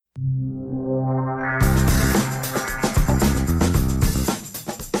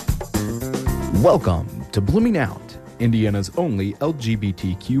Welcome to Blooming Out, Indiana's only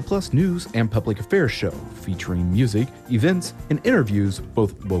LGBTQ plus news and public affairs show, featuring music, events, and interviews,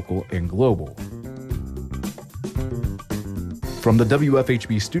 both local and global. From the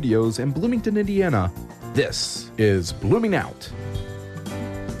WFHB studios in Bloomington, Indiana, this is Blooming Out.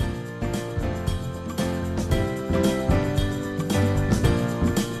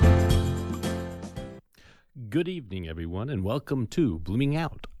 Good evening, everyone, and welcome to Blooming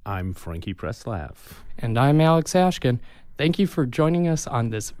Out. I'm Frankie Preslav. And I'm Alex Ashkin. Thank you for joining us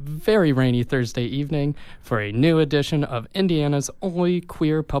on this very rainy Thursday evening for a new edition of Indiana's only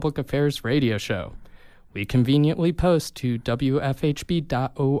queer public affairs radio show. We conveniently post to WFHB.org,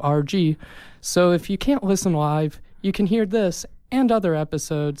 so if you can't listen live, you can hear this and other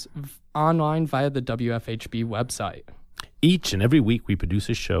episodes online via the WFHB website. Each and every week, we produce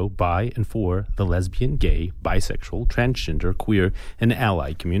a show by and for the lesbian, gay, bisexual, transgender, queer, and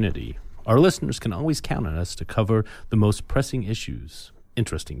allied community. Our listeners can always count on us to cover the most pressing issues,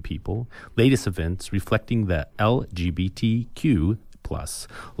 interesting people, latest events reflecting the LGBTQ plus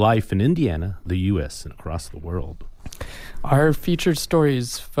life in Indiana, the U.S., and across the world. Our featured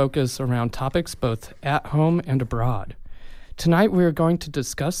stories focus around topics both at home and abroad. Tonight, we are going to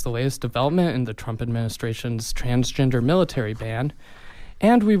discuss the latest development in the Trump administration's transgender military ban,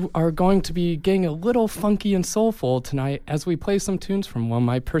 and we are going to be getting a little funky and soulful tonight as we play some tunes from one of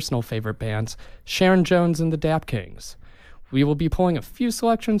my personal favorite bands, Sharon Jones and the Dap Kings. We will be pulling a few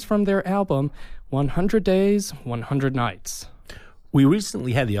selections from their album, 100 Days, 100 Nights. We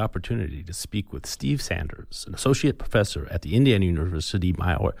recently had the opportunity to speak with Steve Sanders, an associate professor at the Indiana University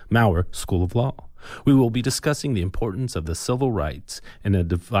Maurer School of Law. We will be discussing the importance of the civil rights in a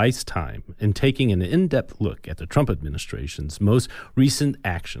device time and taking an in-depth look at the Trump administration's most recent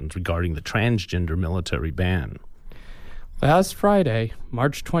actions regarding the transgender military ban. Last Friday,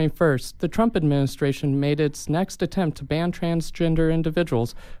 March 21st, the Trump administration made its next attempt to ban transgender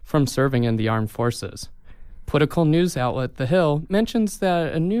individuals from serving in the armed forces. Political news outlet The Hill mentions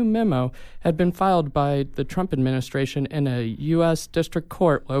that a new memo had been filed by the Trump administration in a U.S. district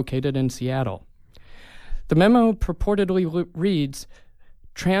court located in Seattle. The memo purportedly reads,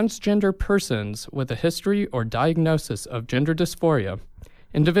 transgender persons with a history or diagnosis of gender dysphoria,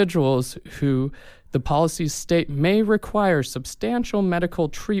 individuals who the policies state may require substantial medical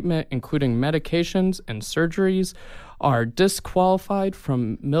treatment, including medications and surgeries, are disqualified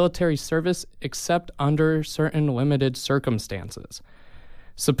from military service except under certain limited circumstances.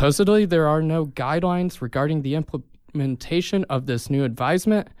 Supposedly, there are no guidelines regarding the implementation of this new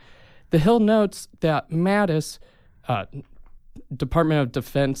advisement. The Hill notes that Mattis, Department of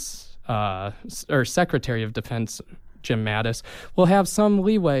Defense, or Secretary of Defense Jim Mattis, will have some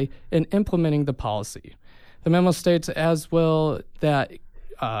leeway in implementing the policy. The memo states as well that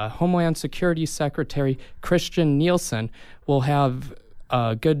Homeland Security Secretary Christian Nielsen will have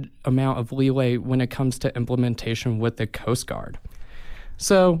a good amount of leeway when it comes to implementation with the Coast Guard.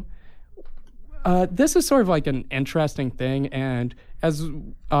 So this is sort of like an interesting thing, and as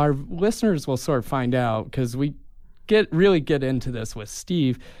our listeners will sort of find out, because we really get into this with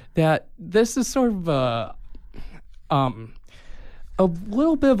Steve, that this is sort of a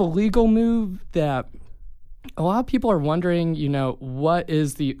little bit of a legal move that a lot of people are wondering, what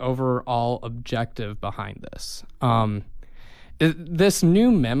is the overall objective behind this? This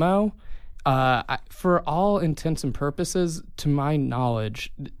new memo, for all intents and purposes, to my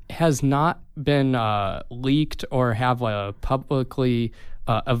knowledge, has not been leaked or have a publicly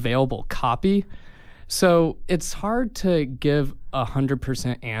available copy. So it's hard to give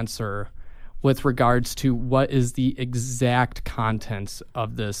 100% answer with regards to what is the exact contents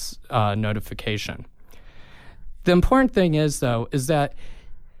of this notification. The important thing is, though, is that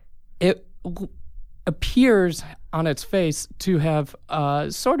it appears on its face to have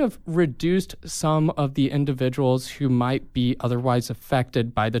sort of reduced some of the individuals who might be otherwise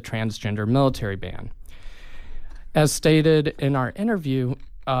affected by the transgender military ban. As stated in our interview,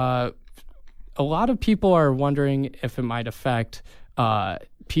 a lot of people are wondering if it might affect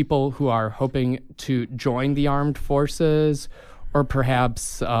people who are hoping to join the armed forces, or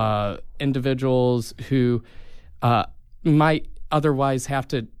perhaps individuals who might otherwise have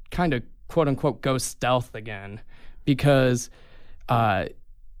to kind of quote-unquote go stealth again, because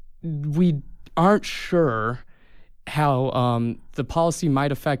we aren't sure how the policy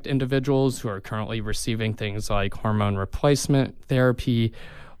might affect individuals who are currently receiving things like hormone replacement therapy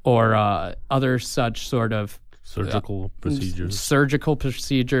or other such sort of surgical procedures,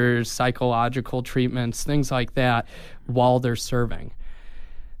 psychological treatments, things like that while they're serving.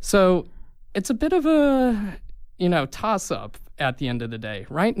 So it's a bit of a, toss-up at the end of the day.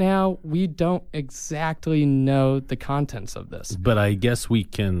 Right now, we don't exactly know the contents of this. But I guess we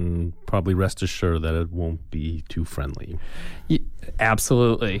can probably rest assured that it won't be too friendly.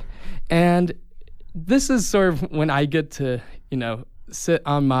 Absolutely. And this is sort of when I get to, sit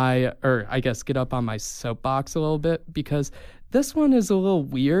on my, or I guess get up on my soapbox a little bit, because this one is a little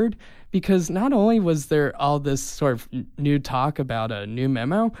weird, because not only was there all this sort of new talk about a new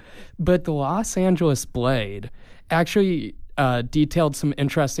memo, but the Los Angeles Blade actually detailed some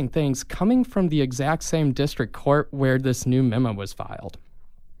interesting things coming from the exact same district court where this new memo was filed.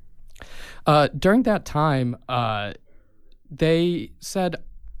 During that time, they said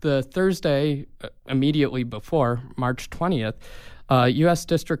the Thursday immediately before, March 20th, U.S.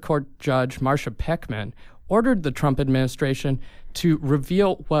 District Court Judge Marsha Peckman ordered the Trump administration to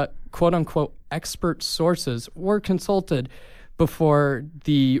reveal what quote-unquote expert sources were consulted before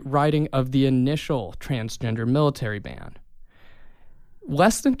the writing of the initial transgender military ban.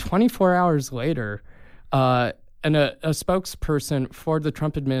 Less than 24 hours later, a spokesperson for the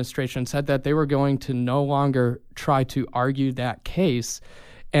Trump administration said that they were going to no longer try to argue that case,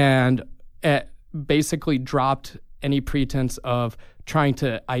 and basically dropped any pretense of trying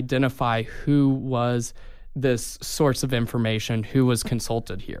to identify who was this source of information, who was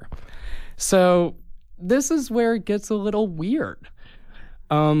consulted here. So this is where it gets a little weird.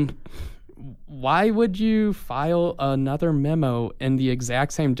 Why would you file another memo in the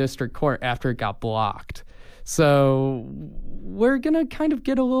exact same district court after it got blocked? So we're going to kind of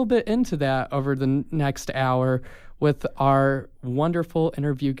get a little bit into that over the next hour with our wonderful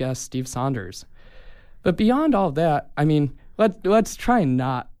interview guest, Steve Saunders. But beyond all that, I mean, let's try and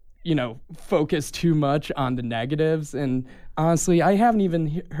not, focus too much on the negatives. And honestly, I haven't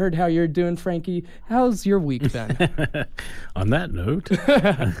even heard how you're doing, Frankie. How's your week been? On that note,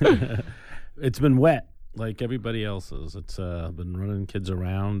 it's been wet like everybody else's. It's been running kids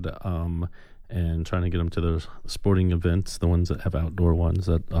around and trying to get them to the sporting events, the ones that have outdoor ones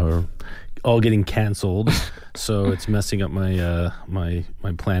that are all getting canceled. So it's messing up my my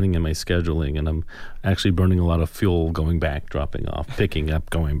planning and my scheduling, and I'm actually burning a lot of fuel going back, dropping off, picking up,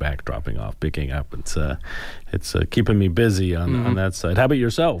 going back, dropping off, picking up. It's keeping me busy on that side. How about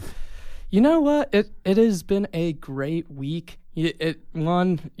yourself? You know what? It has been a great week. It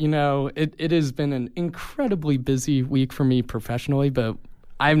has been an incredibly busy week for me professionally, but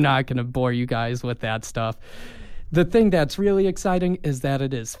I'm not going to bore you guys with that stuff. The thing that's really exciting is that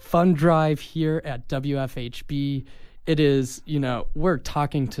it is Fun Drive here at WFHB. It is, we're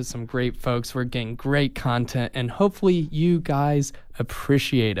talking to some great folks. We're getting great content, and hopefully you guys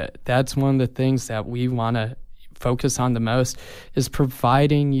appreciate it. That's one of the things that we want to focus on the most, is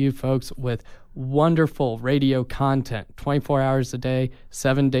providing you folks with wonderful radio content 24 hours a day,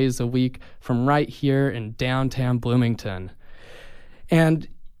 7 days a week from right here in downtown Bloomington. And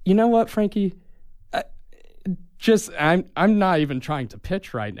you know what, Frankie? I'm not even trying to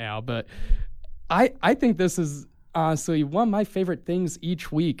pitch right now, but I think this is honestly one of my favorite things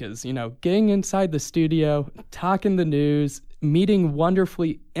each week is, getting inside the studio, talking the news, meeting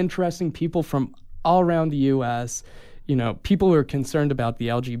wonderfully interesting people from all around the U.S., people who are concerned about the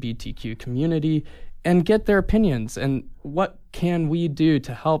LGBTQ community, and get their opinions and what can we do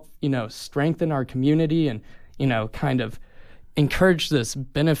to help, strengthen our community and, kind of encourage this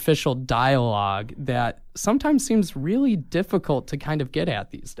beneficial dialogue that sometimes seems really difficult to kind of get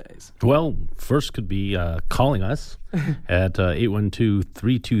at these days. Well, first could be calling us at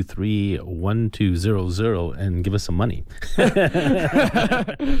 812-323-1200 and give us some money.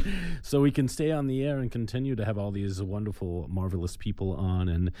 So we can stay on the air and continue to have all these wonderful, marvelous people on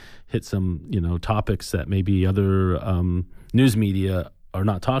and hit some, topics that maybe other news media are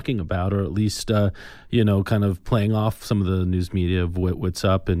not talking about, or at least, kind of playing off some of the news media of what's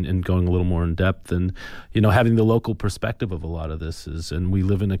up and going a little more in depth and, having the local perspective of a lot of this and we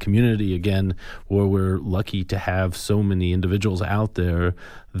live in a community, again, where we're lucky to have so many individuals out there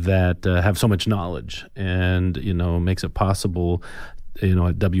that have so much knowledge and, makes it possible at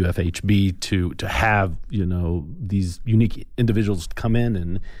WFHB to have, these unique individuals come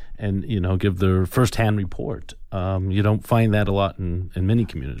in and give their firsthand report. You don't find that a lot in many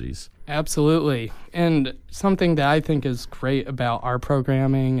communities. Absolutely. And something that I think is great about our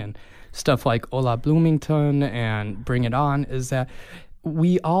programming and stuff like Hola Bloomington and Bring It On is that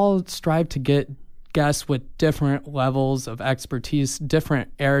we all strive to get guests with different levels of expertise,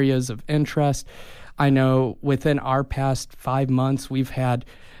 different areas of interest. I know within our past 5 months, we've had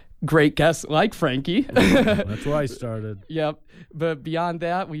great guests like Frankie. That's where I started. Yep. But beyond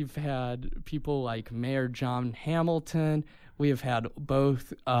that, we've had people like Mayor John Hamilton. We have had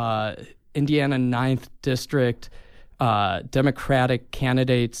both Indiana 9th District Democratic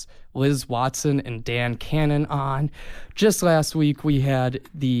candidates Liz Watson and Dan Cannon on. Just last week, we had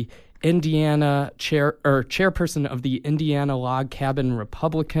the Indiana chairperson of the Indiana Log Cabin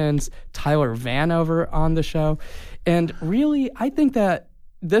Republicans, Tyler Vanover, on the show. And really, I think that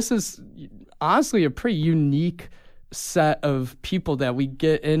this is honestly a pretty unique set of people that we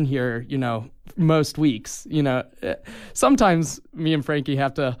get in here, most weeks. Sometimes me and Frankie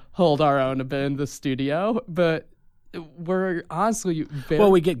have to hold our own a bit in the studio, but we're honestly well,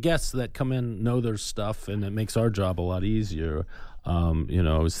 we get guests that come in, know their stuff, and it makes our job a lot easier. I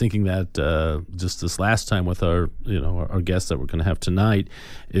was thinking that just this last time with our guests that we're going to have tonight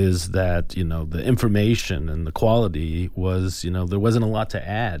is that, the information and the quality was, there wasn't a lot to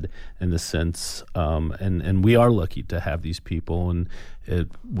add in the sense. And we are lucky to have these people, and it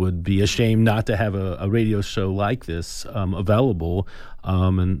would be a shame not to have a radio show like this available.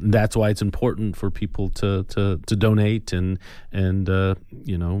 And that's why it's important for people to donate and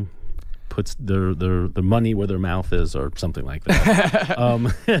puts their money where their mouth is, or something like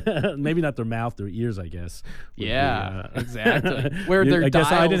that. Maybe not their mouth, their ears, I guess. Yeah, exactly. Where their I guess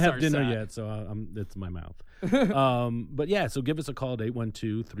I didn't have dials dinner are set. yet, so it's my mouth. But yeah, so give us a call at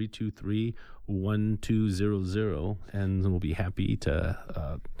 812-323-1200, and we'll be happy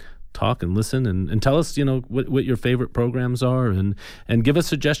to talk and listen and tell us, what your favorite programs are, and give us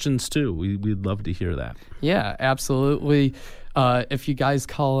suggestions too. We'd love to hear that. Yeah, absolutely. If you guys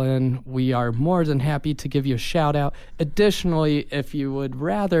call in, we are more than happy to give you a shout out. Additionally, if you would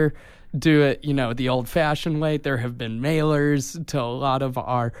rather do it, the old-fashioned way, there have been mailers to a lot of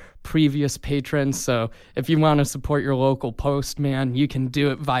our previous patrons. So if you want to support your local postman, you can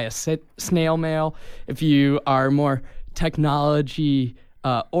do it via snail mail. If you are more technology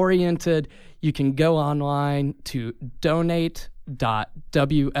oriented, you can go online to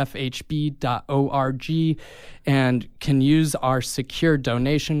donate.wfhb.org and can use our secure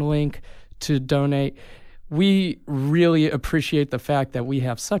donation link to donate. We really appreciate the fact that we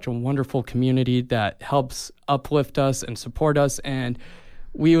have such a wonderful community that helps uplift us and support us, and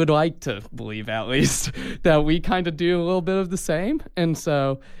we would like to believe, at least, that we kind of do a little bit of the same. And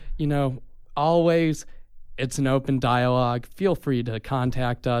so, always, it's an open dialogue. Feel free to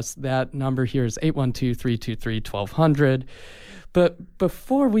contact us. That number here is 812-323-1200. But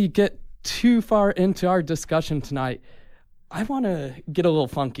before we get too far into our discussion tonight, I want to get a little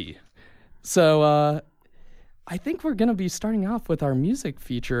funky. So I think we're going to be starting off with our music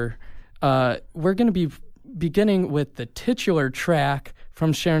feature. We're going to be beginning with the titular track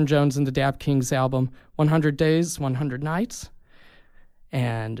from Sharon Jones and the Dap Kings album, 100 Days, 100 Nights.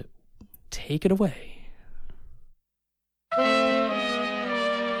 And take it away.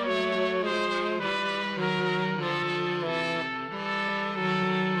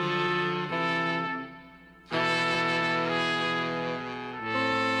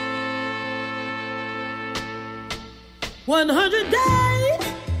 One 100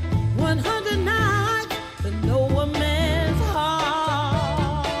 days, 100 nights to know a man's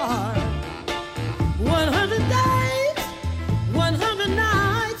heart. 100 days, 100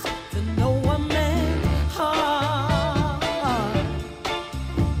 nights to know a man's heart.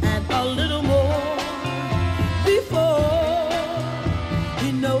 And a little more before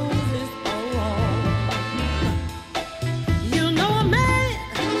he knows it's wrong. You know a man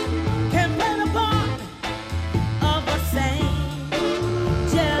can play the part of a saint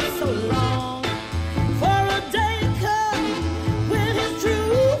just so long. For a day comes when his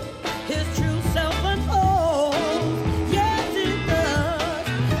true self unfolds. Yes, it does.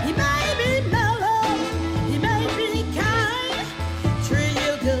 He may be mellow, he may be kind, treat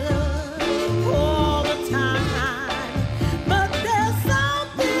you good all the time. But there's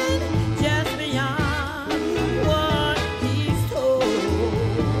something just beyond what he's told.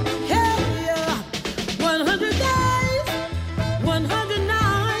 Hey, 100 days, 100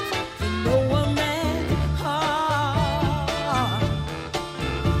 nights to know a man's heart.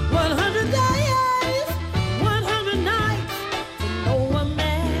 100 days, 100 nights to know a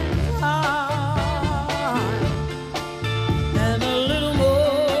man's heart. And a little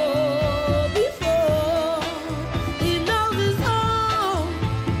more before he knows his home.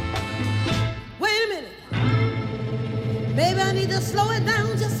 Wait a minute. Maybe I need to slow it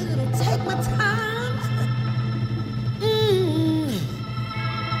down just a little. Take my time.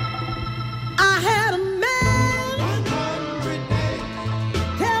 I had a man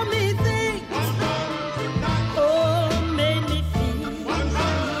tell me things, oh, made me feel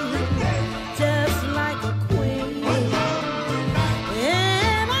just like a queen.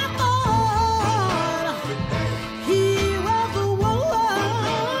 And I thought he was the one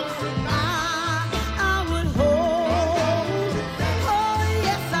I would hold.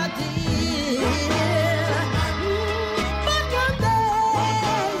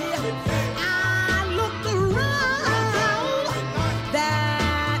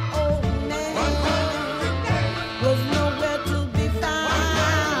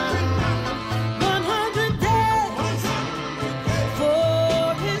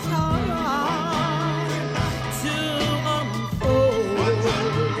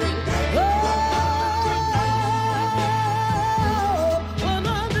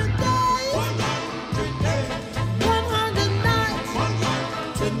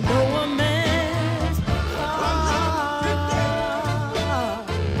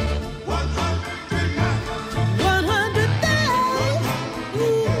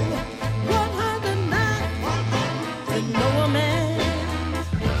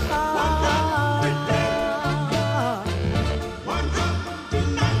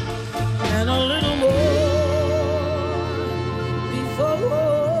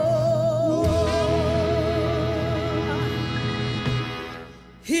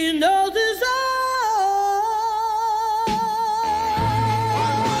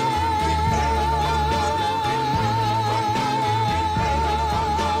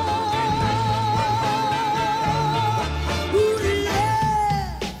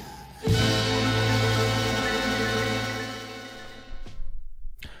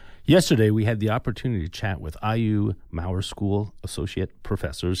 Yesterday, we had the opportunity to chat with IU Maurer School Associate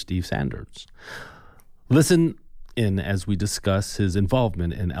Professor Steve Sanders. Listen in as we discuss his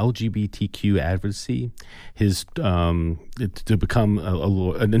involvement in LGBTQ advocacy, his to become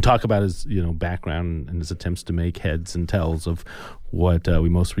and talk about his background and his attempts to make heads and tails of what we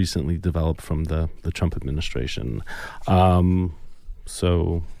most recently developed from the Trump administration.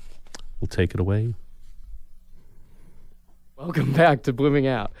 So we'll take it away. Welcome back to Blooming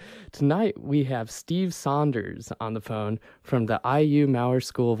Out. Tonight we have Steve Saunders on the phone from the IU Maurer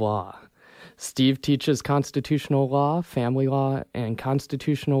School of Law. Steve teaches constitutional law, family law, and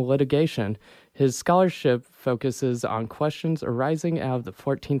constitutional litigation. His scholarship focuses on questions arising out of the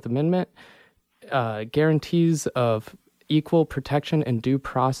 14th Amendment, guarantees of equal protection and due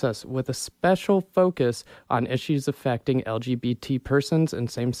process, with a special focus on issues affecting LGBT persons and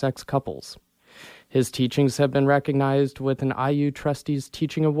same-sex couples. His teachings have been recognized with an IU Trustees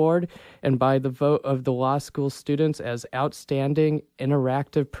Teaching Award and by the vote of the law school students as Outstanding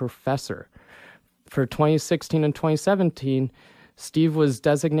Interactive Professor. For 2016 and 2017, Steve was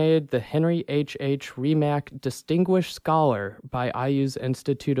designated the Henry H. Remack Distinguished Scholar by IU's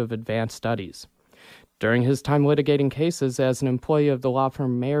Institute of Advanced Studies. During his time litigating cases as an employee of the law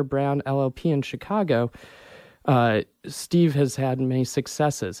firm Mayer Brown LLP in Chicago, Steve has had many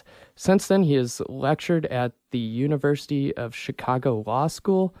successes. Since then, he has lectured at the University of Chicago Law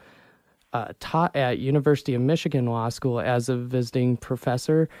School, taught at University of Michigan Law School as a visiting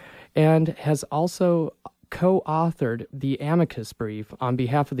professor, and has also co-authored the amicus brief on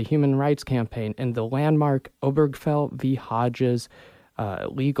behalf of the Human Rights Campaign in the landmark Obergefell v. Hodges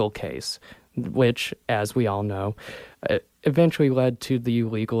legal case, which, as we all know, eventually led to the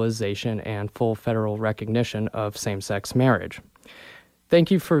legalization and full federal recognition of same-sex marriage.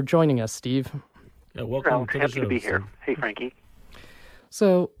 Thank you for joining us, Steve. Yeah, welcome to the show. Happy to be here. Hey, Frankie.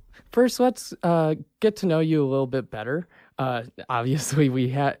 So, first, let's get to know you a little bit better. Obviously, we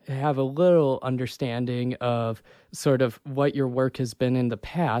have a little understanding of sort of what your work has been in the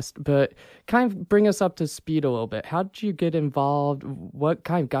past, but kind of bring us up to speed a little bit. How did you get involved? What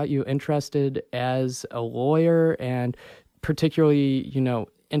kind of got you interested as a lawyer, and particularly,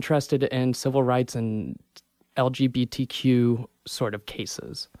 interested in civil rights and LGBTQ sort of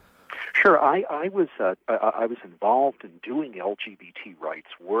cases? Sure. I was involved in doing LGBT rights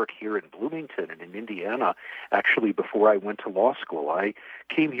work here in Bloomington and in Indiana, actually, before I went to law school. I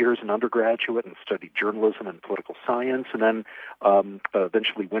came here as an undergraduate and studied journalism and political science, and then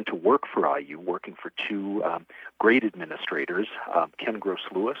eventually went to work for IU, working for two great administrators, Ken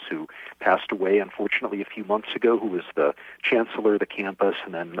Gross-Lewis, who passed away, unfortunately, a few months ago, who was the chancellor of the campus,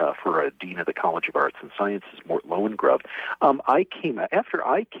 and then for a dean of the College of Arts and Sciences, Mort Lowengrove. After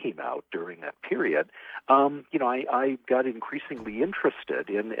I came out during that period, I got increasingly interested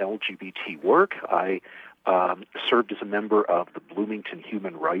in LGBT work. I served as a member of the Bloomington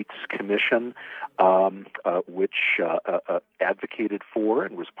Human Rights Commission, which advocated for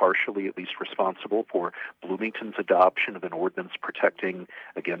and was partially at least responsible for Bloomington's adoption of an ordinance protecting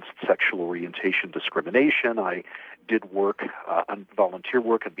against sexual orientation discrimination. I did work, volunteer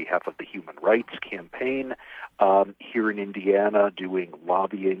work on behalf of the Human Rights Campaign here in Indiana, doing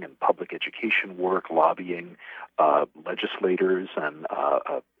lobbying and public education work, lobbying legislators and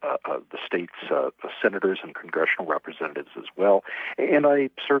the state's senators and congressional representatives as well. And I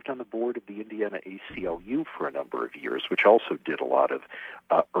served on the board of the Indiana ACLU for a number of years, which also did a lot of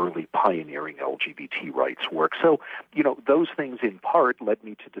early pioneering LGBT rights work. So, those things in part led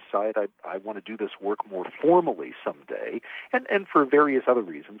me to decide I want to do this work more formally someday. And for various other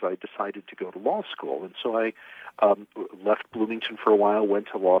reasons, I decided to go to law school. And so I left Bloomington for a while, went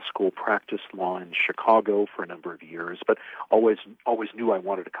to law school, practiced law in Chicago for a number of years, but always knew I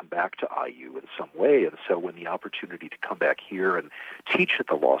wanted to come back to IU in some way. And so when the opportunity to come back here and teach at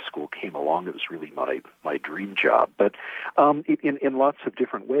the law school came along, it was really my dream job. But in lots of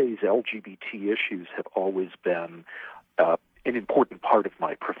different ways, LGBT issues have always been an important part of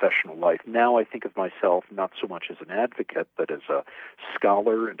my professional life. Now I think of myself not so much as an advocate, but as a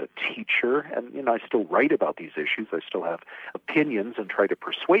scholar and a teacher. And I still write about these issues. I still have opinions and try to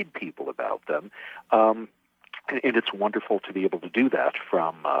persuade people about them. And it's wonderful to be able to do that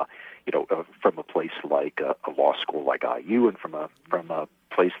from a place like a law school like IU, and from a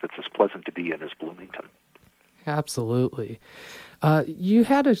place that's as pleasant to be in as Bloomington. Absolutely. You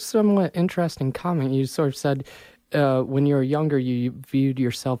had a somewhat interesting comment. You sort of said when you were younger, you viewed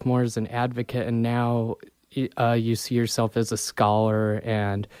yourself more as an advocate, and now you see yourself as a scholar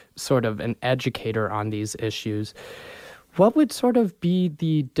and sort of an educator on these issues. What would sort of be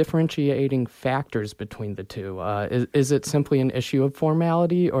the differentiating factors between the two? Is it simply an issue of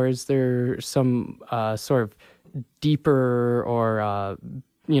formality, or is there some sort of deeper or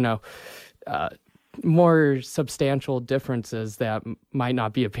more substantial differences that might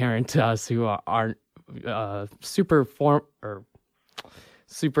not be apparent to us who aren't super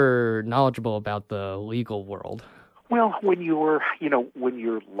knowledgeable about the legal world? Well, when you're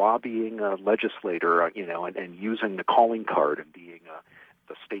lobbying a legislator, and using the calling card and being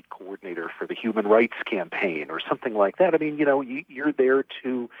the state coordinator for the human rights campaign or something like that, I mean, you're there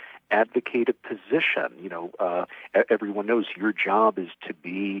to advocate a position. Everyone knows your job is to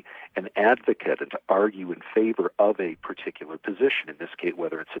be an advocate and to argue in favor of a particular position. In this case,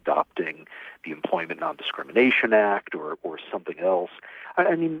 whether it's adopting the Employment Non-Discrimination Act or something else.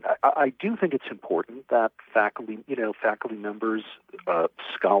 I do think it's important that faculty members,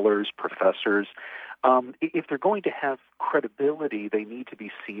 scholars, professors, if they're going to have credibility, they need to be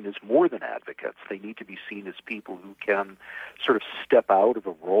seen as more than advocates. They need to be seen as people who can sort of step out of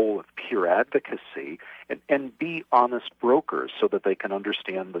a role of pure advocacy and be honest brokers so that they can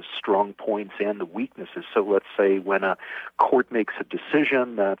understand the strong points and the weaknesses. So let's say when a court makes a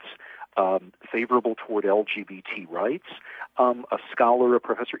decision that's favorable toward LGBT rights, a scholar, a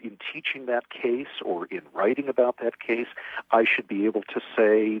professor, in teaching that case or in writing about that case, I should be able to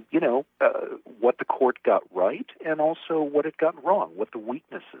say, what the court got right and also what it got wrong, what the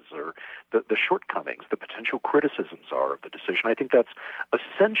weaknesses or the shortcomings, the potential criticisms are of the decision. I think that's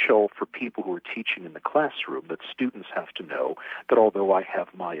essential for people who are teaching in the classroom, that students have to know that although I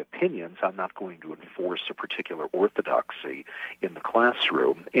have my opinions, I'm not going to enforce a particular orthodoxy in the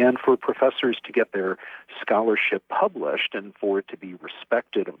classroom. And for professors to get their scholarship published and for it to be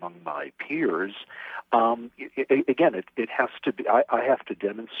respected among my peers, it has to be. I have to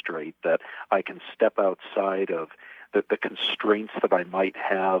demonstrate that I can step outside of the constraints that I might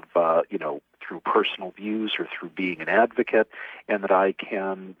have, through personal views or through being an advocate, and that I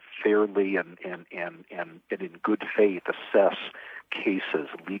can fairly and in good faith assess cases,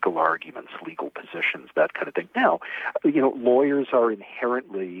 legal arguments, legal positions, that kind of thing. Now, lawyers are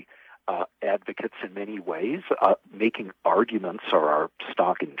inherently advocates in many ways. Making arguments are our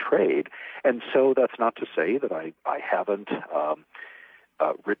stock in trade. And so that's not to say that I haven't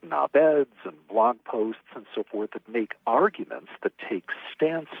written op-eds and blog posts and so forth that make arguments, that take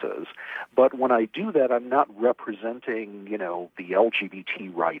stances. But when I do that, I'm not representing, the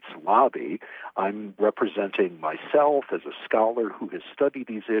LGBT rights lobby. I'm representing myself as a scholar who has studied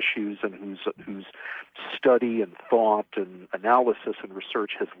these issues and whose study and thought and analysis and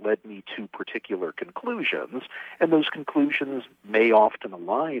research has led me to particular conclusions. And those conclusions may often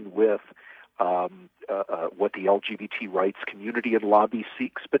align with what the LGBT rights community and lobby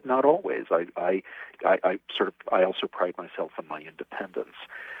seeks, but not always. I also pride myself on my independence.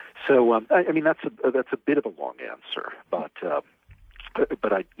 So that's a bit of a long answer, but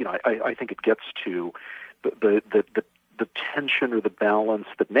I think it gets to the tension or the balance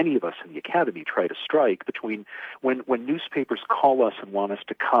that many of us in the academy try to strike between when newspapers call us and want us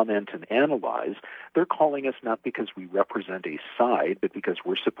to comment and analyze, they're calling us not because we represent a side, but because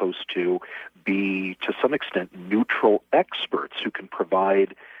we're supposed to be, to some extent, neutral experts who can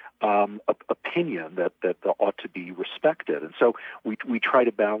provide opinion that ought to be respected. And so we try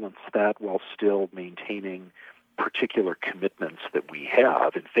to balance that while still maintaining particular commitments that we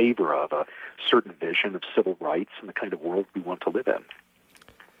have in favor of a certain vision of civil rights and the kind of world we want to live in.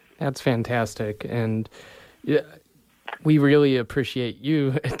 That's fantastic. And we really appreciate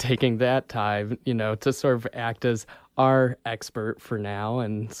you taking that time, to sort of act as our expert for now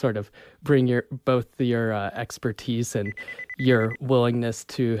and sort of bring both your expertise and your willingness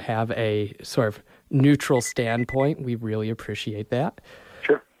to have a sort of neutral standpoint. We really appreciate that.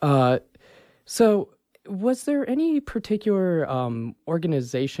 Sure. So was there any particular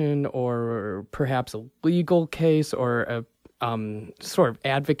organization or perhaps a legal case or a sort of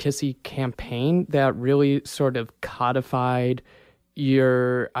advocacy campaign that really sort of codified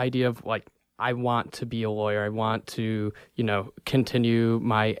your idea of, like, I want to be a lawyer. I want to, continue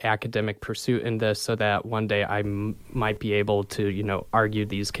my academic pursuit in this so that one day I might be able to, argue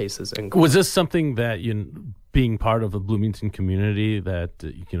these cases in court? Was this something that, being part of a Bloomington community that,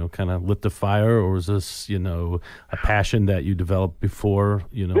 kind of lit the fire, or was this, a passion that you developed before,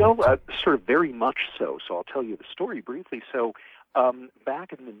 Well, sort of very much so. So I'll tell you the story briefly. So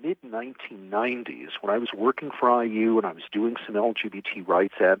back in the mid-1990s, when I was working for IU and I was doing some LGBT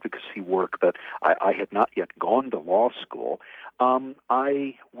rights advocacy work, but I had not yet gone to law school,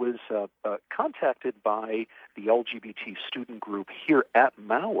 I was contacted by the LGBT student group here at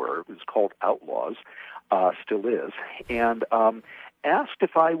Mauer. It was called Outlaws, still is, and asked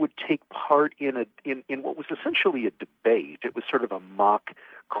if I would take part in what was essentially a debate. It was sort of a mock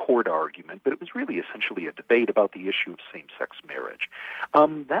court argument, but it was really essentially a debate about the issue of same-sex marriage.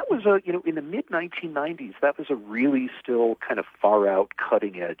 That was in the mid-1990s, that was a really still kind of far-out,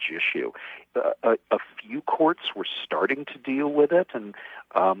 cutting-edge issue. A few courts were starting to deal with it, and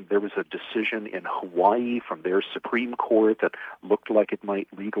there was a decision in Hawaii from their Supreme Court that looked like it might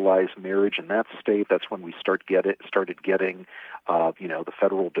legalize marriage in that state. That's when we started getting the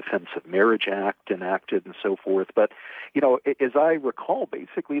Federal Defense of Marriage Act enacted and so forth. But, as I recall,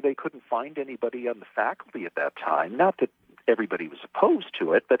 basically they couldn't find anybody on the faculty at that time. Not that everybody was opposed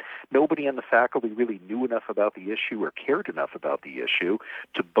to it, but nobody on the faculty really knew enough about the issue or cared enough about the issue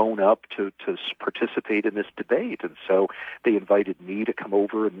to bone up to participate in this debate. And so they invited me to come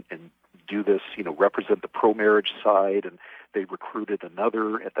over and do this, represent the pro-marriage side, and they recruited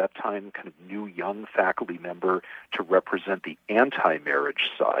another, at that time, kind of new young faculty member to represent the anti-marriage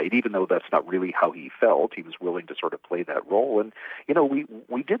side, even though that's not really how he felt. He was willing to sort of play that role, and,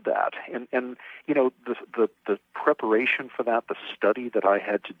 we did that. And the preparation for that, the study that I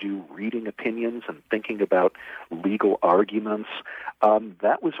had to do, reading opinions and thinking about legal arguments,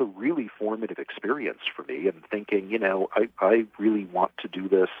 that was a really formative experience for me, and thinking, I really want to do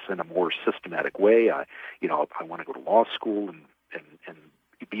this in a more systematic way. I want to go to law school and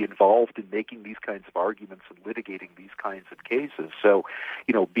be involved in making these kinds of arguments and litigating these kinds of cases. So,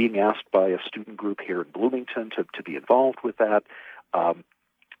 being asked by a student group here in Bloomington to be involved with that,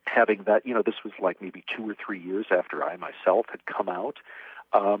 having that, this was like maybe 2 or 3 years after I myself had come out,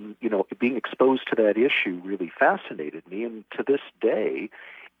 being exposed to that issue really fascinated me. And to this day,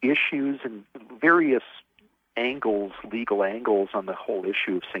 issues and various legal angles on the whole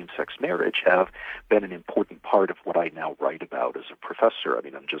issue of same-sex marriage have been an important part of what I now write about as a professor. I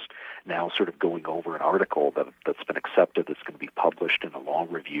mean, I'm just now sort of going over an article that's been accepted, that's going to be published in a law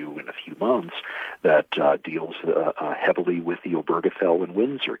review in a few months, that deals heavily with the Obergefell and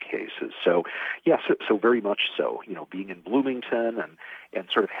Windsor cases. So, so very much so, being in Bloomington and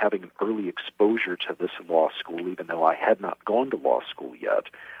sort of having an early exposure to this law school, even though I had not gone to law school yet,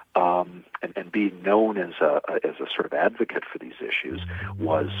 and being known as a sort of advocate for these issues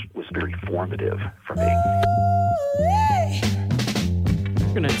was very formative for me.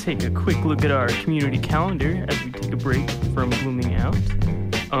 We're going to take a quick look at our community calendar as we take a break from Blooming Out.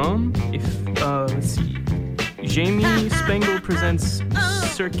 Let's see. Jamie Spangle presents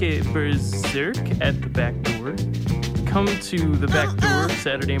Circuit Berserk at the Back Door. Come to the Back Door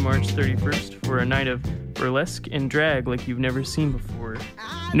Saturday, March 31st for a night of burlesque and drag like you've never seen before.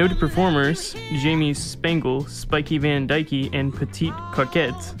 Noted performers Jamie Spangle, Spiky Van Dyke, and Petite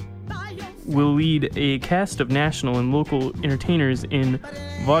Coquette will lead a cast of national and local entertainers in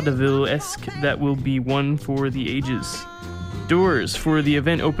vaudeville-esque that will be one for the ages. Doors for the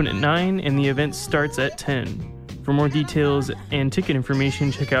event open at 9 and the event starts at 10. For more details and ticket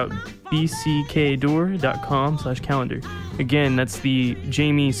information, check out bckdoor.com/calendar. Again, that's the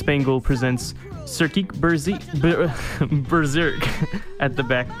Jamie Spangle presents Circuit Berserk at the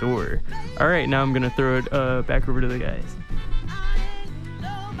Back Door. All right, now I'm going to throw it back over to the guys.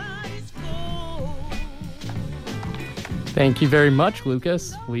 Thank you very much,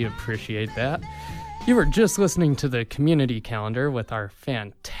 Lucas. We appreciate that. You were just listening to the community calendar with our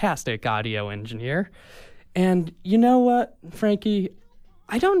fantastic audio engineer. And you know what, Frankie?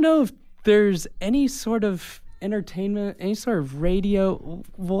 I don't know if there's any sort of entertainment, any sort of radio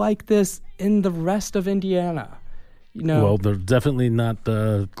like this in the rest of Indiana. Well, they're definitely not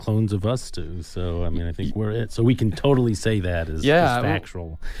the clones of us two. So, I mean, I think we're it. So we can totally say that as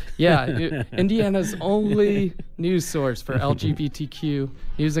factual. Indiana's only news source for LGBTQ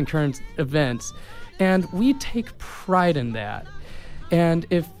news and current events. And we take pride in that. And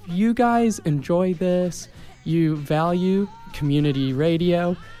if you guys enjoy this, you value community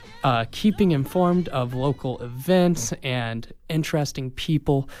radio, keeping informed of local events and interesting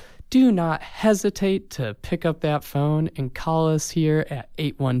people, do not hesitate to pick up that phone and call us here at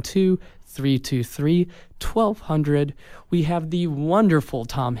 812-323-1200. We have the wonderful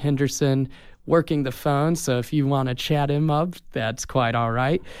Tom Henderson working the phone, so if you want to chat him up, that's quite all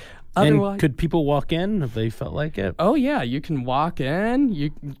right. And could people walk in if they felt like it? Oh, yeah, you can walk in.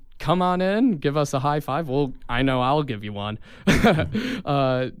 You come on in, give us a high five. Well, I know I'll give you one.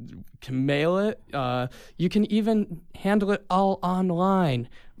 Can mail it. You can even handle it all online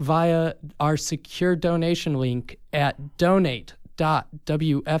via our secure donation link at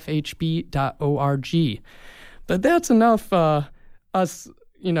donate.wfhb.org. But that's enough us,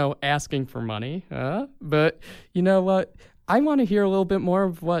 asking for money. But you know what? I want to hear a little bit more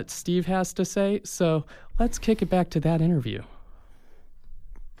of what Steve has to say, so let's kick it back to that interview.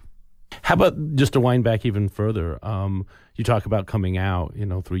 How about just to wind back even further? You talk about coming out,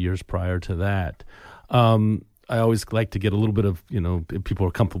 3 years prior to that. I always like to get a little bit of, if people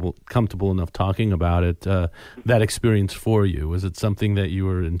are comfortable enough talking about it, that experience for you. Was it something that you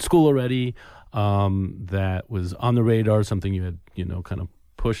were in school already, that was on the radar, something you had, kind of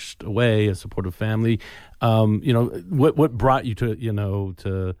pushed away, a supportive family? What brought you to,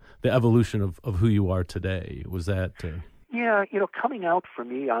 to the evolution of who you are today? Was that... Yeah, coming out for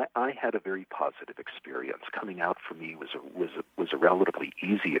me, I had a very positive experience. Coming out for me was a relatively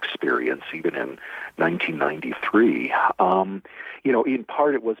easy experience, even in 1993. In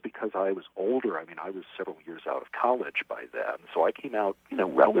part it was because I was older. I mean, I was several years out of college by then, so I came out,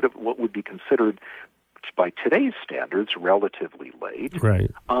 relative what would be considered by today's standards relatively late.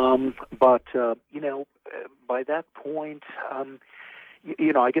 Right. But by that point.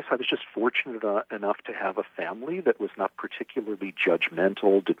 I guess I was just fortunate enough to have a family that was not particularly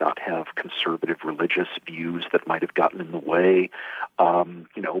judgmental, did not have conservative religious views that might have gotten in the way.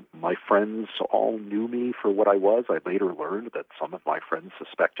 My friends all knew me for what I was. I later learned that some of my friends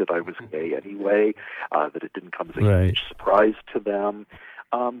suspected I was gay anyway, that it didn't come as a huge surprise to them.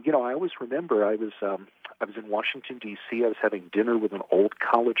 I always remember I was in Washington, D.C. I was having dinner with an old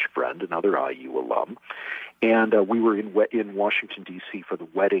college friend, another IU alum, and we were in Washington, D.C. for the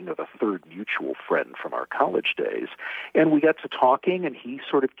wedding of a third mutual friend from our college days. And we got to talking, and he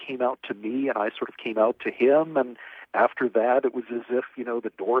sort of came out to me, and I sort of came out to him, and after that, it was as if,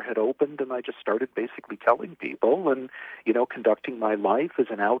 the door had opened and I just started basically telling people and, conducting my life as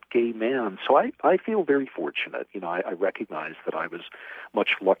an out gay man. So I feel very fortunate. I recognize that I was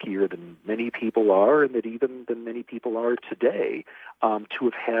much luckier than many people are, and that even than many people are today, to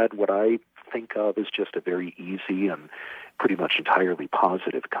have had what I think of as just a very easy and pretty much entirely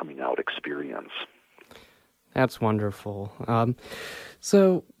positive coming out experience. That's wonderful.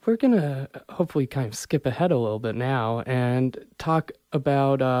 So we're going to hopefully kind of skip ahead a little bit now and talk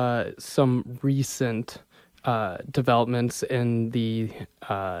about some recent developments in the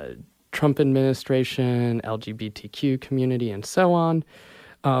Trump administration, LGBTQ community, and so on.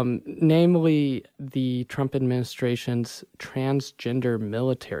 Namely, the Trump administration's transgender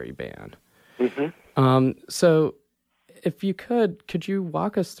military ban. Mm-hmm. So if you could you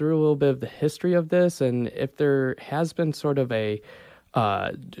walk us through a little bit of the history of this, and if there has been sort of a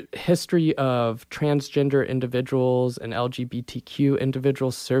history of transgender individuals and LGBTQ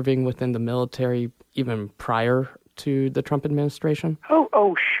individuals serving within the military even prior to the Trump administration?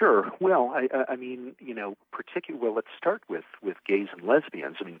 Oh, sure. Well, I mean, well, let's start with gays and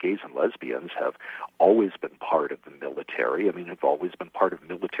lesbians. I mean, gays and lesbians have always been part of the military. I mean, have always been part of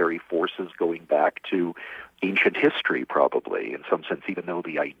military forces going back to ancient history, probably, in some sense, even though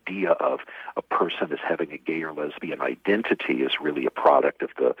the idea of a person as having a gay or lesbian identity is really a product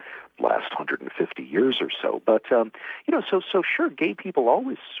of the last 150 years or so. But, so sure, gay people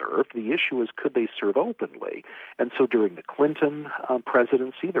always served. The issue is, could they serve openly? And so during the Clinton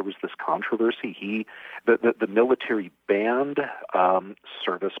presidency, there was this controversy. The military banned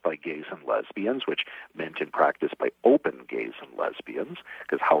service by gays and lesbians, which meant in practice by open gays and lesbians,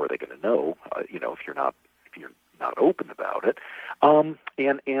 because how are they going to know, if you're not open about it. And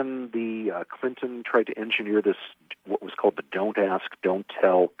the Clinton tried to engineer this, what was called the don't ask, don't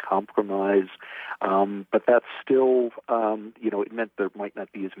tell compromise. But that's still, it meant there might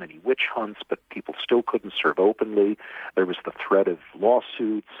not be as many witch hunts, but people still couldn't serve openly. There was the threat of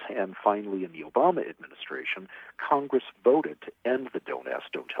lawsuits. And finally, in the Obama administration, Congress voted to end the don't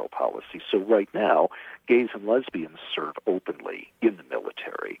ask, don't tell policy. So right now, gays and lesbians serve openly in the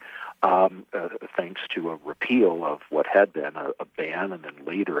military, thanks to a repeal of what had been a ban and then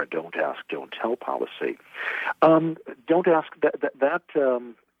later a don't ask, don't tell policy. Don't ask, that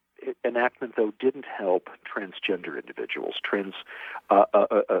enactment, though, didn't help transgender individuals.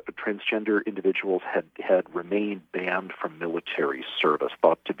 Transgender individuals had remained banned from military service,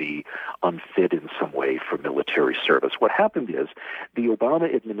 thought to be unfit in some way for military service. What happened is the Obama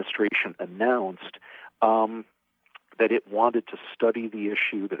administration announced that it wanted to study the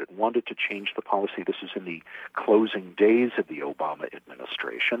issue, that it wanted to change the policy. This is in the closing days of the Obama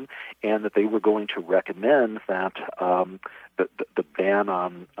administration, and that they were going to recommend that the ban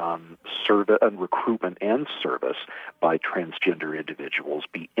on service and recruitment and service by transgender individuals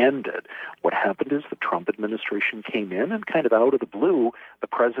be ended. What happened is the Trump administration came in, and kind of out of the blue, the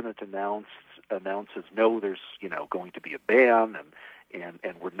president announces, no, there's going to be a ban, and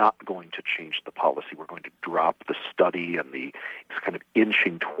we're not going to change the policy. We're going to drop the study, and it's kind of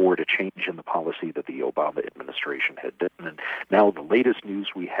inching toward a change in the policy that the Obama administration had done. And now the latest news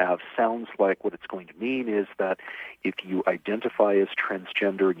we have sounds like what it's going to mean is that if you identify as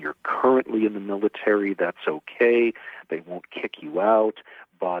transgender and you're currently in the military, that's okay. They won't kick you out,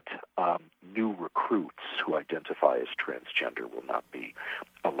 but new recruits who identify as transgender will not be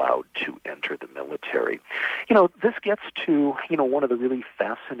allowed to enter the military. This gets to, one of the really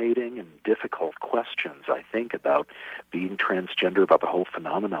fascinating and difficult questions, I think, about being transgender, about the whole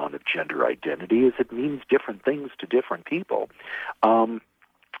phenomenon of gender identity, is it means different things to different people.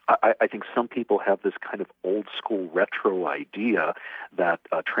 I think some people have this kind of old school retro idea that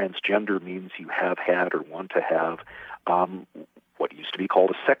transgender means you have had or want to have what used to be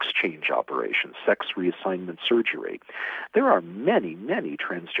called a sex change operation, sex reassignment surgery. There are many, many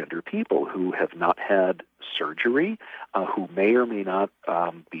transgender people who have not had surgery, who may or may not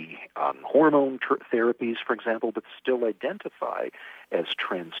be on hormone therapies, for example, but still identify as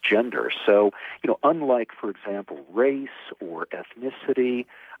transgender. So, unlike, for example, race or ethnicity,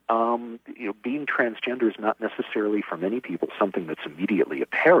 being transgender is not necessarily for many people something that's immediately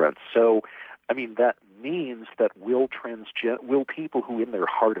apparent. So, that means that will people who in their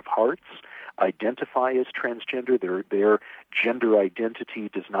heart of hearts identify as transgender, their gender identity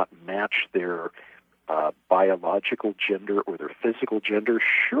does not match their biological gender or their physical gender?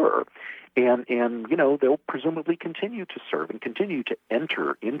 Sure. And they'll presumably continue to serve and continue to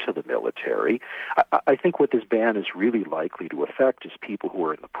enter into the military. I think what this ban is really likely to affect is people who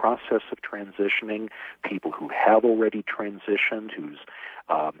are in the process of transitioning, people who have already transitioned, whose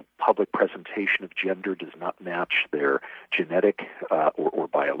public presentation of gender does not match their genetic or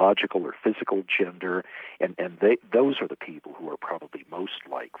biological or physical gender, and those are the people who are probably most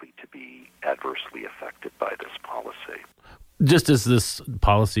likely to be adversely affected by this policy. Just as this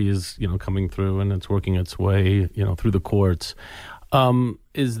policy is, coming through and it's working its way, through the courts,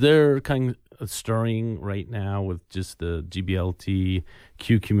 is there kind of a stirring right now with just the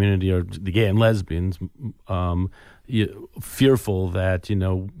GBLTQ community or the gay and lesbians, fearful that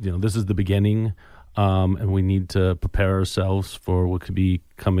this is the beginning, and we need to prepare ourselves for what could be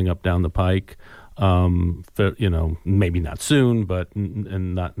coming up down the pike? Maybe not soon, but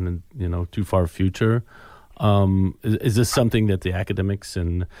and not in too far future. Is this something that the academics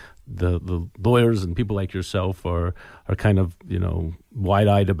and the lawyers and people like yourself are kind of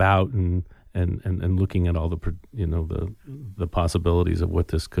wide-eyed about and looking at all the possibilities of what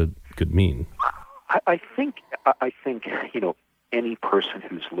this could mean? I think any person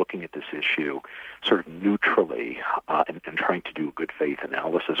who's looking at this issue sort of neutrally and trying to do a good faith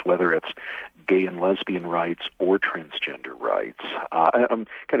analysis, whether it's gay and lesbian rights or transgender rights, I'm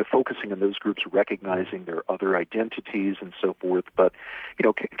kind of focusing on those groups, recognizing their other identities and so forth. But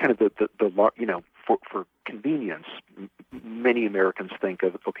kind of for convenience, many Americans think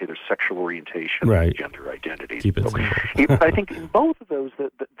of there's sexual orientation, right, and gender identities. Keep it simple. I think in both of those,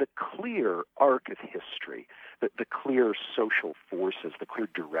 the clear arc of history, the clear social forces, the clear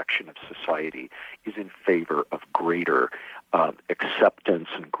direction of society is in favor of greater acceptance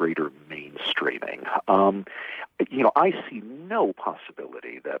and greater mainstreaming. I see no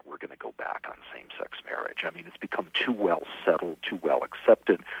possibility that we're going to go back on same-sex marriage. It's become too well settled, too well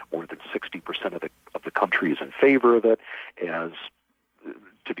accepted. More than 60% of the country is in favor of it. As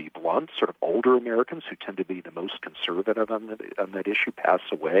to be blunt, sort of older Americans who tend to be the most conservative on that issue pass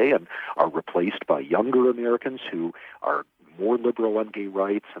away and are replaced by younger Americans who are more liberal on gay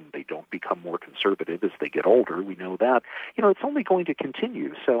rights, and they don't become more conservative as they get older. We know that. It's only going to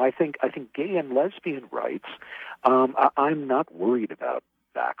continue. So I think gay and lesbian rights, I'm not worried about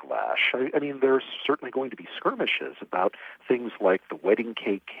backlash. There's certainly going to be skirmishes about things like the wedding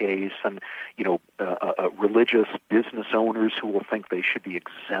cake case and, religious business owners who will think they should be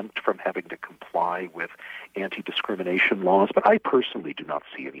exempt from having to comply with anti-discrimination laws. But I personally do not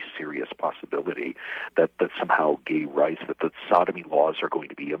see any serious possibility that somehow gay rights, that the sodomy laws are going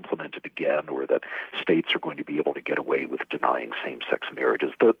to be implemented again, or that states are going to be able to get away with denying same-sex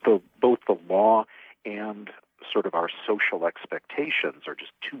marriages. Both the law and sort of our social expectations are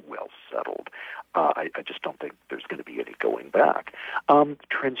just too well settled. I just don't think there's going to be any going back.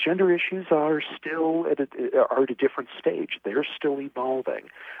 Transgender issues are still at a different stage. They're still evolving.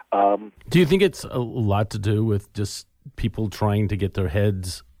 Do you think it's a lot to do with just people trying to get their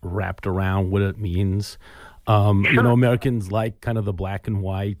heads wrapped around what it means Americans like kind of the black and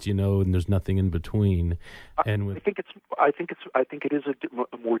white, and there's nothing in between. And I think it is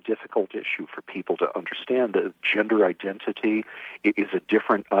a more difficult issue for people to understand. That gender identity is a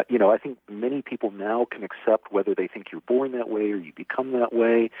different. I think many people now can accept whether they think you're born that way or you become that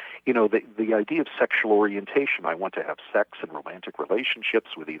way. The idea of sexual orientation. I want to have sex and romantic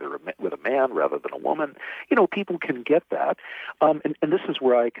relationships with with a man rather than a woman. People can get that, and this is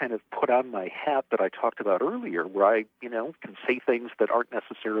where I kind of put on my hat that I talked about earlier, where I can say things that aren't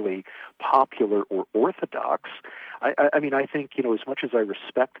necessarily popular or orthodox. I think, as much as I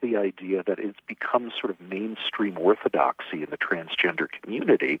respect the idea that it's become sort of mainstream orthodoxy in the transgender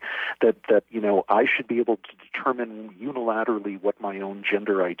community, that I should be able to determine unilaterally what my own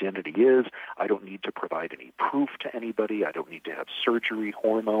gender identity is. I don't need to provide any proof to anybody. I don't need to have surgery,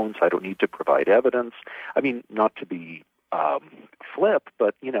 hormones. I don't need to provide evidence. Not to be flip,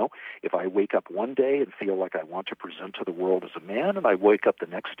 but if I wake up one day and feel like I want to present to the world as a man, and I wake up the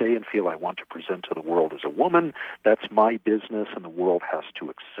next day and feel I want to present to the world as a woman, that's my business, and the world has to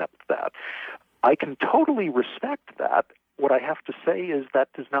accept that. I can totally respect that. What I have to say is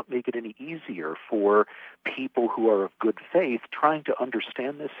that does not make it any easier for people who are of good faith trying to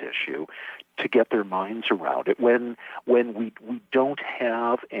understand this issue to get their minds around it. When we don't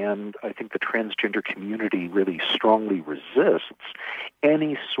have, and I think the transgender community really strongly resists,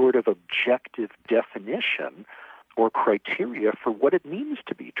 any sort of objective definition or criteria for what it means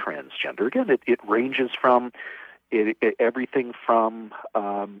to be transgender. Again, it ranges from everything from,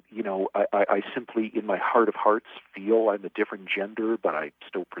 I simply, in my heart of hearts, feel I'm a different gender, but I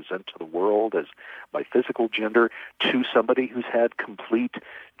still present to the world as my physical gender, to somebody who's had complete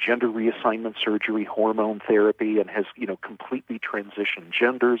gender reassignment surgery, hormone therapy, and has, completely transitioned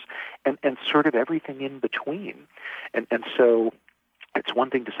genders, and sort of everything in between. And so it's one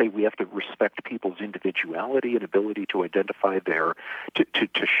thing to say we have to respect people's individuality and ability to identify to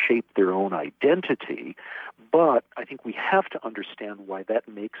shape their own identity, but I think we have to understand why that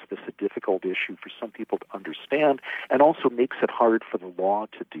makes this a difficult issue for some people to understand, and also makes it hard for the law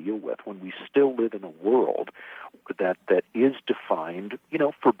to deal with when we still live in a world that is defined,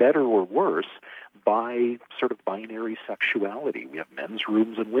 for better or worse, by sort of binary sexuality. We have men's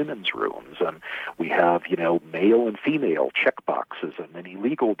rooms and women's rooms, and we have, male and female checkboxes in many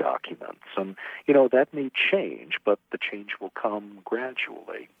legal documents. And, that may change, but the change will come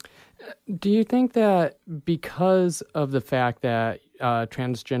gradually. Do you think that because of the fact that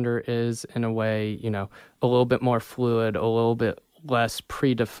transgender is, in a way, a little bit more fluid, a little bit less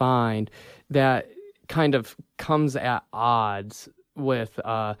predefined, that kind of comes at odds with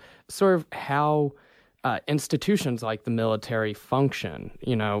sort of how institutions like the military function,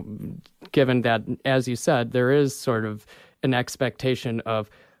 given that, as you said, there is sort of an expectation of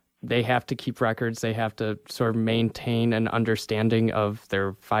they have to keep records, they have to sort of maintain an understanding of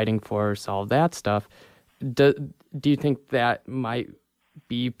their fighting force, all that stuff. Do you think that might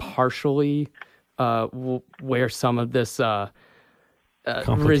be partially where some of this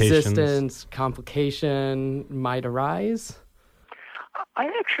resistance, complication might arise?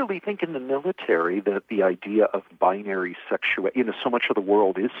 I actually think in the military that the idea of binary sexuality, so much of the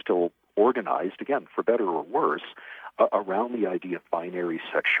world is still organized, again, for better or worse, around the idea of binary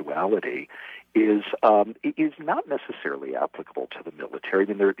sexuality is not necessarily applicable to the military.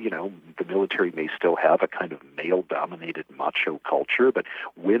 The military may still have a kind of male-dominated macho culture, but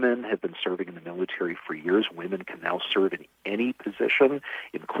women have been serving in the military for years. Women can now serve in any position,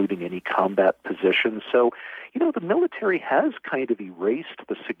 including any combat position. So, the military has kind of erased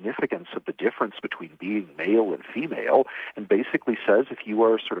the significance of the difference between being male and female, and basically says if you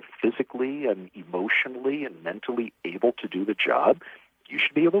are sort of physically and emotionally and mentally able to do the job, you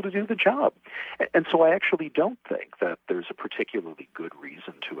should be able to do the job. And so I actually don't think that there's a particularly good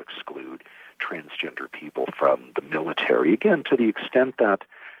reason to exclude transgender people from the military. Again, to the extent that,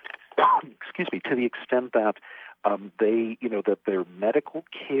 that their medical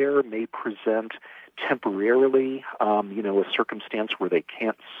care may present temporarily, a circumstance where they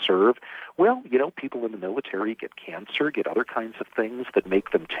can't serve. Well, people in the military get cancer, get other kinds of things that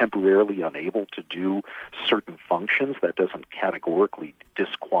make them temporarily unable to do certain functions. That doesn't categorically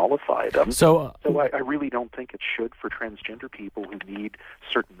disqualify them. So I really don't think it should for transgender people who need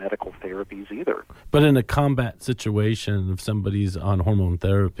certain medical therapies either. But in a combat situation, if somebody's on hormone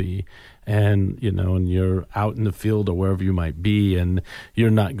therapy and, and you're out in the field or wherever you might be, and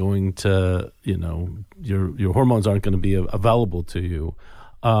you're not going to, your hormones aren't going to be available to you,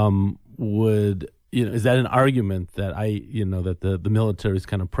 would is that an argument that that the military is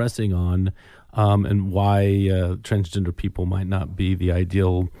kind of pressing on, and why transgender people might not be the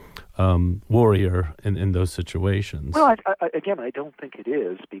ideal warrior in those situations? Well, I don't think it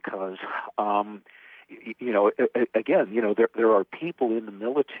is because, there are people in the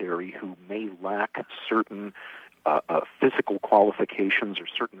military who may lack certain physical qualifications or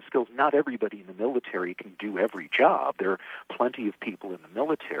certain skills. Not everybody in the military can do every job. There are plenty of people in the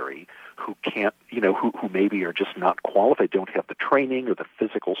military who can't, who maybe are just not qualified, don't have the training or the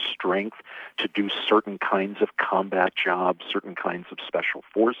physical strength to do certain kinds of combat jobs, certain kinds of special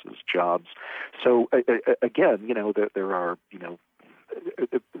forces jobs. So again, there are,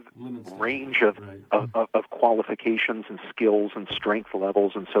 range of qualifications and skills and strength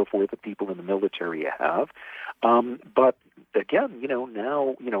levels and so forth that people in the military have. But again,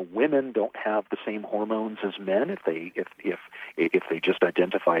 now, women don't have the same hormones as men if they just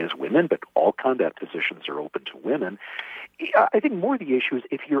identify as women, but all combat positions are open to women. I think more the issue is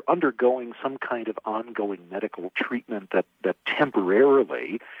if you're undergoing some kind of ongoing medical treatment that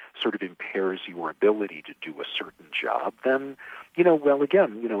temporarily sort of impairs your ability to do a certain job, then,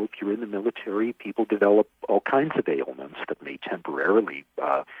 if you're in the military, people develop all kinds of ailments that may temporarily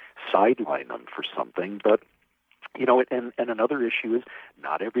sideline them for something, but and another issue is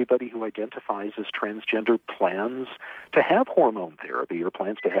not everybody who identifies as transgender plans to have hormone therapy or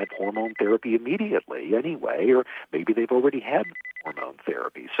plans to have hormone therapy immediately anyway, or maybe they've already had hormone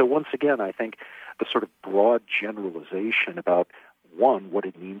therapy. So once again, I think the sort of broad generalization about, one, what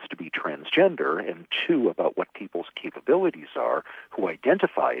it means to be transgender, and two, about what people's capabilities are who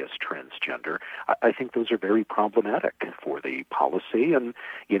identify as transgender, I think those are very problematic for the policy and,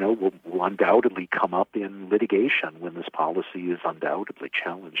 will undoubtedly come up in litigation when this policy is undoubtedly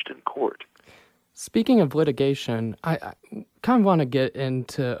challenged in court. Speaking of litigation, I kind of want to get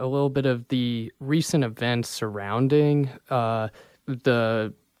into a little bit of the recent events surrounding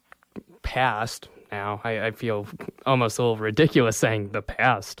the past. Now, I feel almost a little ridiculous saying the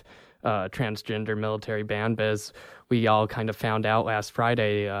past transgender military ban, but as we all kind of found out last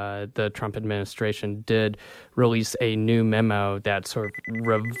Friday, the Trump administration did release a new memo that sort of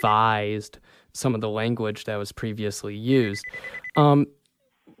revised some of the language that was previously used.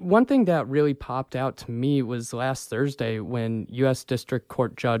 One thing that really popped out to me was last Thursday when U.S. District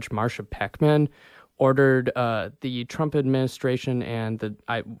Court Judge Marsha Peckman ordered the Trump administration and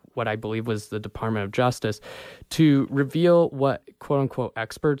what I believe was the Department of Justice to reveal what quote-unquote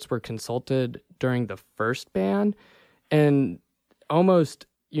experts were consulted during the first ban. And almost,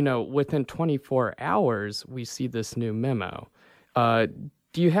 within 24 hours, we see this new memo. Do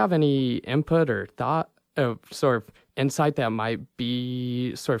you have any input or thought of sort of insight that might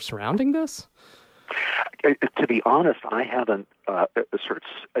be sort of surrounding this? To be honest, I haven't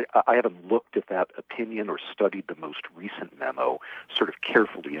I haven't looked at that opinion or studied the most recent memo sort of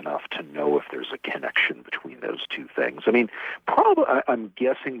carefully enough to know if there's a connection between those two things. I mean, I'm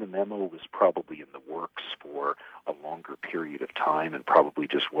guessing the memo was probably in the works for a longer period of time and probably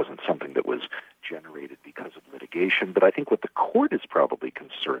just wasn't something that was generated because of litigation. But I think what the court is probably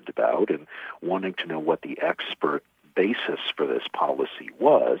concerned about and wanting to know what the expert basis for this policy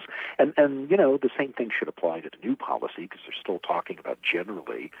was, and the same thing should apply to the new policy because they're still talking about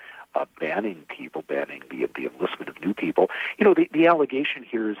generally banning the enlistment of new people. The allegation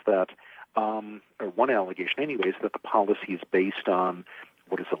here is that, or one allegation anyway, is that the policy is based on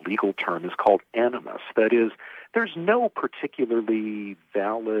what is a legal term is called animus. That is, there's no particularly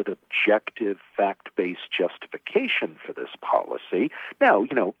valid, objective, fact-based justification for this policy. Now,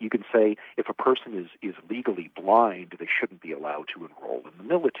 you can say if a person is legally blind, they shouldn't be allowed to enroll in the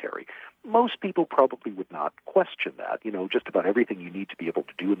military. Most people probably would not question that. Just about everything you need to be able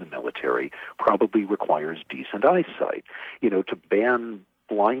to do in the military probably requires decent eyesight. To ban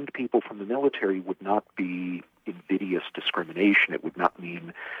blind people from the military would not be invidious discrimination. It would not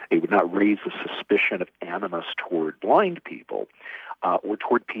raise a suspicion of animus toward blind people, or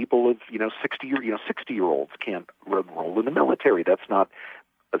toward people of 60-year-olds can't enroll in the military. That's not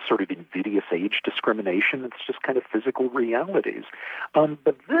a sort of invidious age discrimination. It's just kind of physical realities.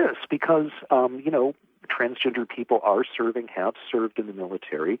 But this, because transgender people have served in the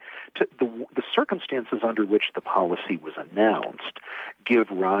military, the circumstances under which the policy was announced give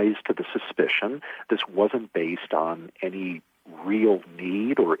rise to the suspicion this wasn't based on any real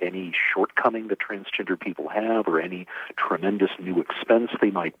need or any shortcoming that transgender people have or any tremendous new expense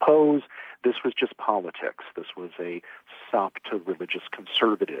they might pose. This was just politics. This was a sop to religious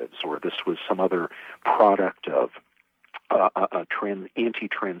conservatives, or this was some other product of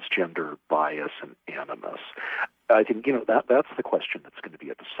anti-transgender bias and animus. I think, that's the question that's going to be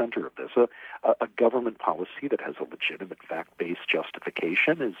at the center of this. A government policy that has a legitimate fact-based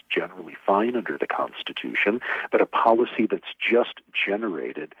justification is generally fine under the Constitution, but a policy that's just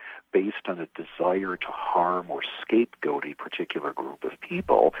generated based on a desire to harm or scapegoat a particular group of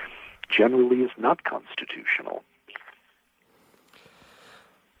people generally is not constitutional.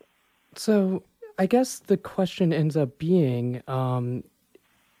 So I guess the question ends up being,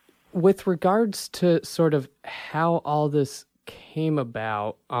 with regards to sort of how all this came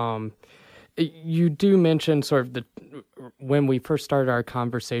about, you do mention sort of when we first started our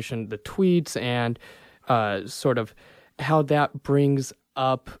conversation, the tweets and sort of how that brings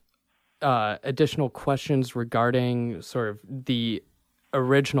up additional questions regarding sort of the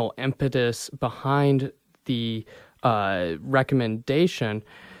original impetus behind the recommendation.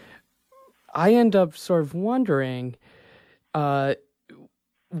 I end up sort of wondering, why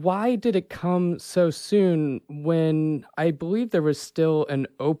did it come so soon when I believe there was still an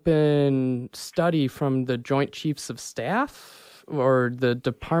open study from the Joint Chiefs of Staff or the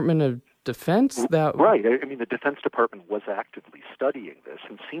Department of Defense? Right. I mean, the Defense Department was actively studying this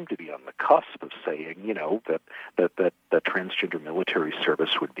and seemed to be on the cusp of saying, that transgender military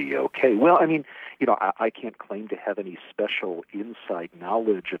service would be okay. Well, I mean, I can't claim to have any special inside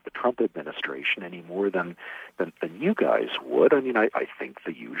knowledge of the Trump administration any more than you guys would. I mean, I think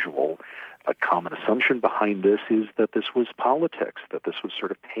the usual common assumption behind this is that this was politics, that this was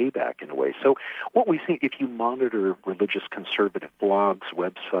sort of payback in a way. So what we see, if you monitor religious conservative blogs,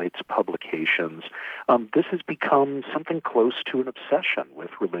 websites, publications, this has become something close to an obsession with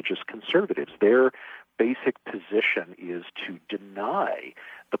religious conservatives. Their basic position is to deny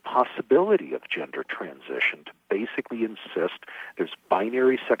the possibility of gender transition, to basically insist there's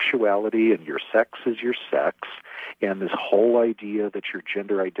binary sexuality and your sex is your sex, and this whole idea that your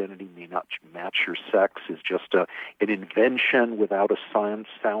gender identity may not match your sex is just an invention without a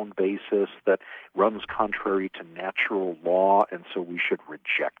sound basis that runs contrary to natural law, and so we should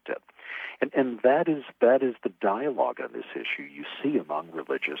reject it. And that is the dialogue on this issue you see among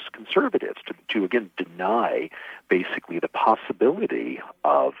religious conservatives, to again deny basically the possibility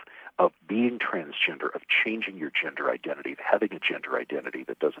of being transgender, of changing your gender identity, of having a gender identity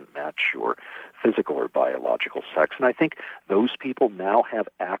that doesn't match your physical or biological sex. And I think those people now have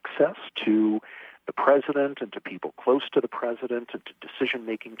access to the president and to people close to the president and to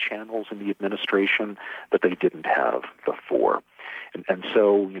decision-making channels in the administration that they didn't have before. And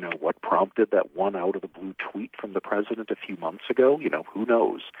so, what prompted that one out-of-the-blue tweet from the president a few months ago? Who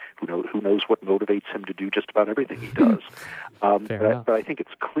knows? Who knows what motivates him to do just about everything he does? But I think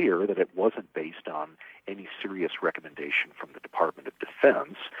it's clear that it wasn't based on any serious recommendation from the Department of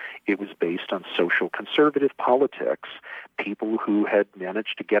Defense. It was based on social conservative politics, people who had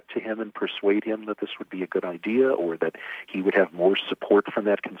managed to get to him and persuade him that this would be a good idea or that he would have more support from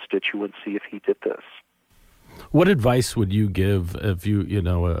that constituency if he did this. What advice would you give if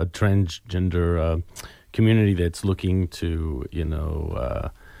a transgender community that's looking to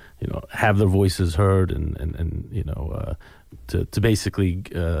have their voices heard and to basically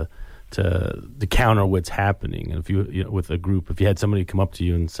to counter what's happening? And if you with a group, if you had somebody come up to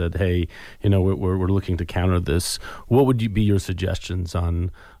you and said, "Hey, we're looking to counter this," what would be your suggestions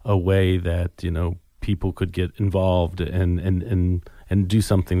on a way that people could get involved and do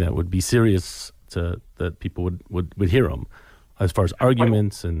something that would be serious? That people would hear them, as far as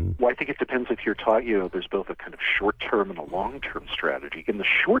arguments and. Well, I think it depends if you're talking. There's both a kind of short-term and a long-term strategy. In the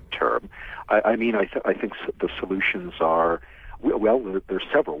short term, I think the solutions are. Well, there's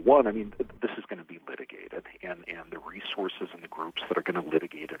several. One, this is going to be litigated, and the resources and the groups that are going to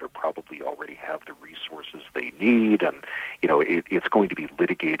litigate it are probably already have the resources they need, and it's going to be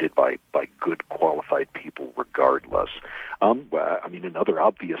litigated by good qualified people regardless. Another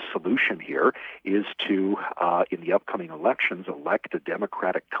obvious solution here is to, in the upcoming elections, elect a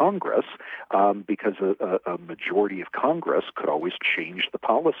Democratic Congress, because a majority of Congress could always change the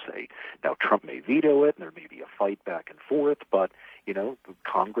policy. Now, Trump may veto it, and there may be a fight back and forth, but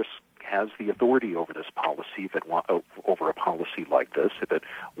Congress has the authority over this policy over a policy like this if it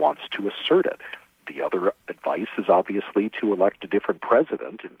wants to assert it. The other advice is obviously to elect a different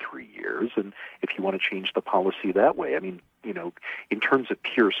president in 3 years, and if you want to change the policy that way, in terms of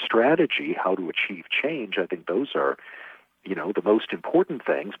pure strategy, how to achieve change, I think those are, the most important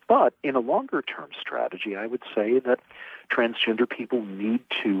things. But in a longer-term strategy, I would say that transgender people need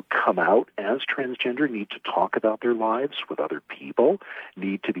to come out as transgender, need to talk about their lives with other people,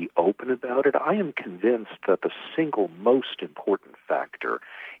 need to be open about it. I am convinced that the single most important factor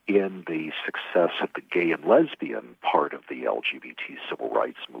in the success of the gay and lesbian part of the LGBT civil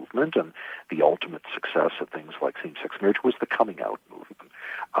rights movement, and the ultimate success of things like same-sex marriage was the coming out movement.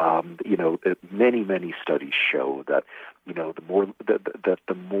 Many studies show that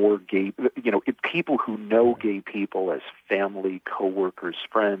the more gay, people who know gay people as family, coworkers,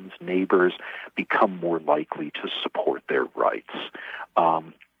 friends, neighbors, become more likely to support their rights.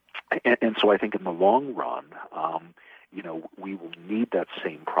 And so I think in the long run, we will need that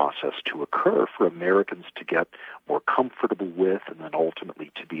same process to occur for Americans to get more comfortable with and then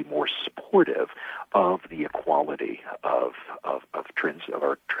ultimately to be more supportive of the equality of our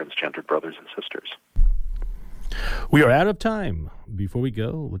transgendered brothers and sisters. We are out of time. Before we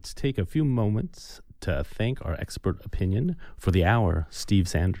go, let's take a few moments to thank our expert opinion for the hour, Steve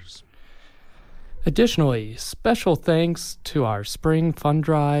Sanders. Additionally, special thanks to our Spring Fund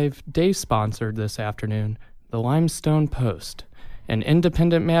Drive day sponsored this afternoon, the Limestone Post, an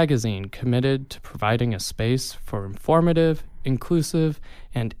independent magazine committed to providing a space for informative, inclusive,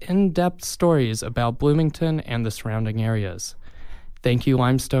 and in-depth stories about Bloomington and the surrounding areas. Thank you,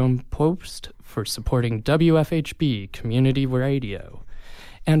 Limestone Post, for supporting WFHB Community Radio.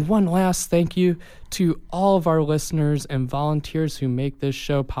 And one last thank you to all of our listeners and volunteers who make this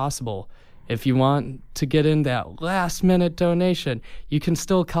show possible. If you want to get in that last-minute donation, you can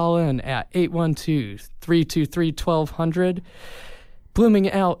still call in at 812-323-1200.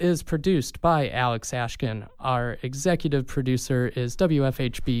 Blooming Out is produced by Alex Ashkin. Our executive producer is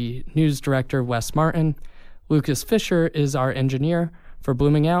WFHB News Director Wes Martin. Lucas Fisher is our engineer. For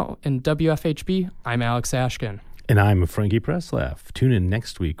Blooming Out and WFHB, I'm Alex Ashkin. And I'm Frankie Preslaff. Tune in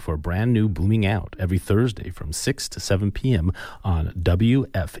next week for a brand new Blooming Out every Thursday from 6 to 7 p.m. on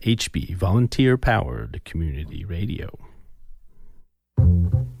WFHB, volunteer-powered community radio.